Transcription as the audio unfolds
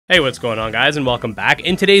Hey, what's going on, guys, and welcome back.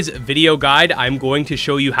 In today's video guide, I'm going to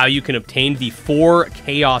show you how you can obtain the 4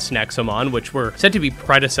 Chaos Nexomon, which were said to be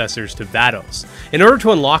predecessors to Vados. In order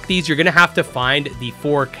to unlock these, you're going to have to find the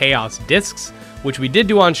 4 Chaos Discs, which we did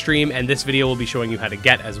do on stream, and this video will be showing you how to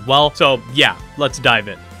get as well. So yeah, let's dive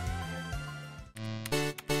in.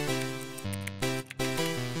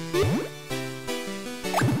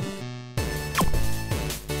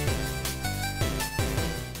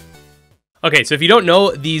 Okay, so if you don't know,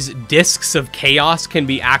 these Discs of Chaos can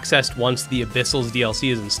be accessed once the Abyssals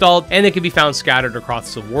DLC is installed, and they can be found scattered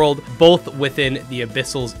across the world, both within the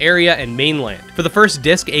Abyssals area and mainland. For the first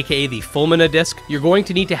disc, aka the Fulmina disc, you're going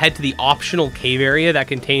to need to head to the optional cave area that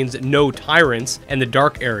contains no Tyrants and the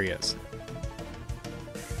dark areas.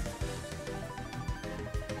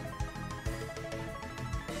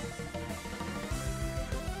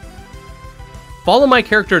 Follow my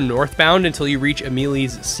character northbound until you reach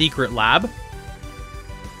Emilie's secret lab.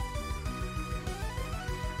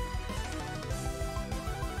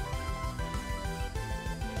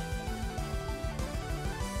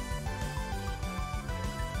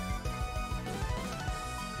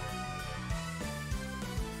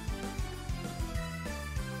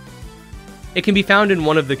 It can be found in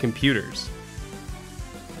one of the computers.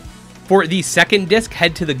 For the second disc,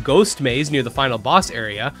 head to the Ghost Maze near the final boss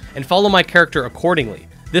area, and follow my character accordingly.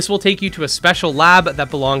 This will take you to a special lab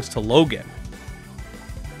that belongs to Logan.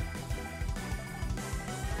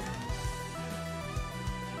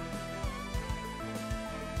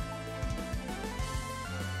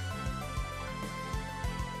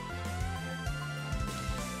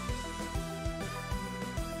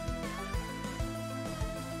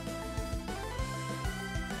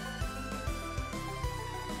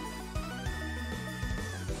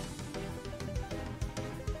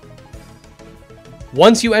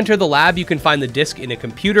 Once you enter the lab, you can find the disc in a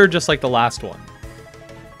computer just like the last one.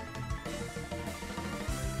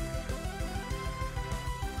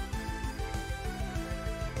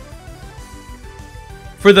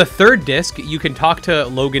 For the third disc, you can talk to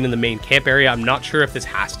Logan in the main camp area. I'm not sure if this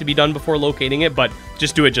has to be done before locating it, but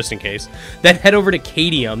just do it just in case. Then head over to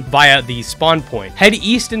Cadium via the spawn point. Head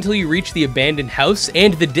east until you reach the abandoned house,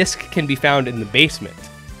 and the disc can be found in the basement.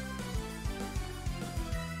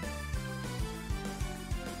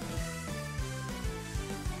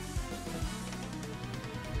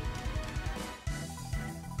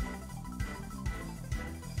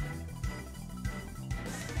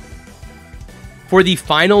 For the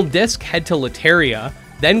final disc, head to Lateria,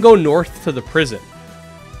 then go north to the prison.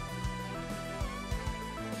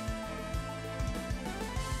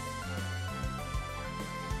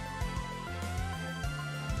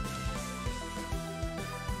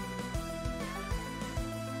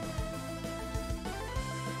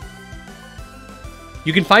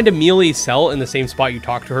 You can find Emilie's cell in the same spot you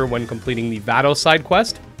talked to her when completing the Vados side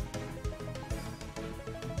quest.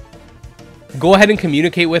 Go ahead and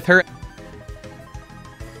communicate with her.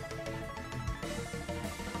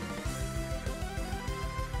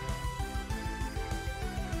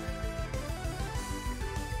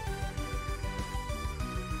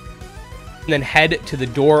 And then head to the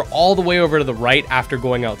door all the way over to the right after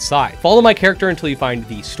going outside. Follow my character until you find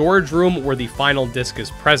the storage room where the final disc is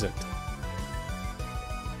present.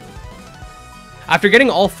 After getting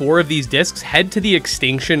all 4 of these discs, head to the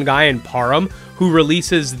Extinction guy in Parum, who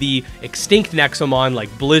releases the extinct Nexomon like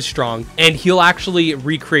Blizzstrong, and he'll actually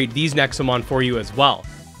recreate these Nexomon for you as well.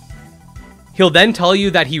 He'll then tell you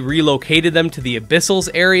that he relocated them to the Abyssals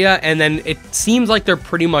area, and then it seems like they're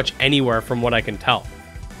pretty much anywhere from what I can tell.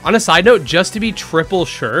 On a side note, just to be triple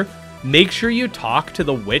sure, make sure you talk to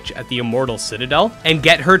the witch at the Immortal Citadel and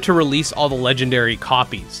get her to release all the legendary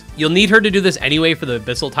copies. You'll need her to do this anyway for the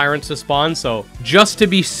Abyssal Tyrants to spawn, so just to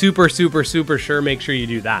be super sure, make sure you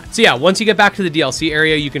do that. So yeah, once you get back to the DLC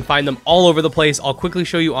area, you can find them all over the place. I'll quickly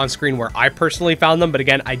show you on screen where I personally found them, but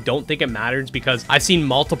again, I don't think it matters because I've seen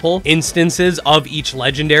multiple instances of each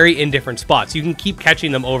legendary in different spots. You can keep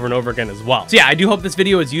catching them over and over again as well. So yeah, I do hope this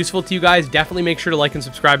video is useful to you guys. Definitely make sure to like and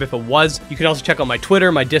subscribe if it was. You can also check out my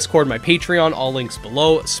Twitter, my Discord, my Patreon, all links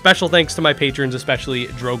below. Special thanks to my patrons, especially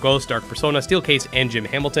Droghost, Dark Persona, Steelcase, and Jim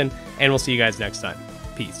Hamilton, and we'll see you guys next time.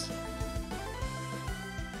 Peace.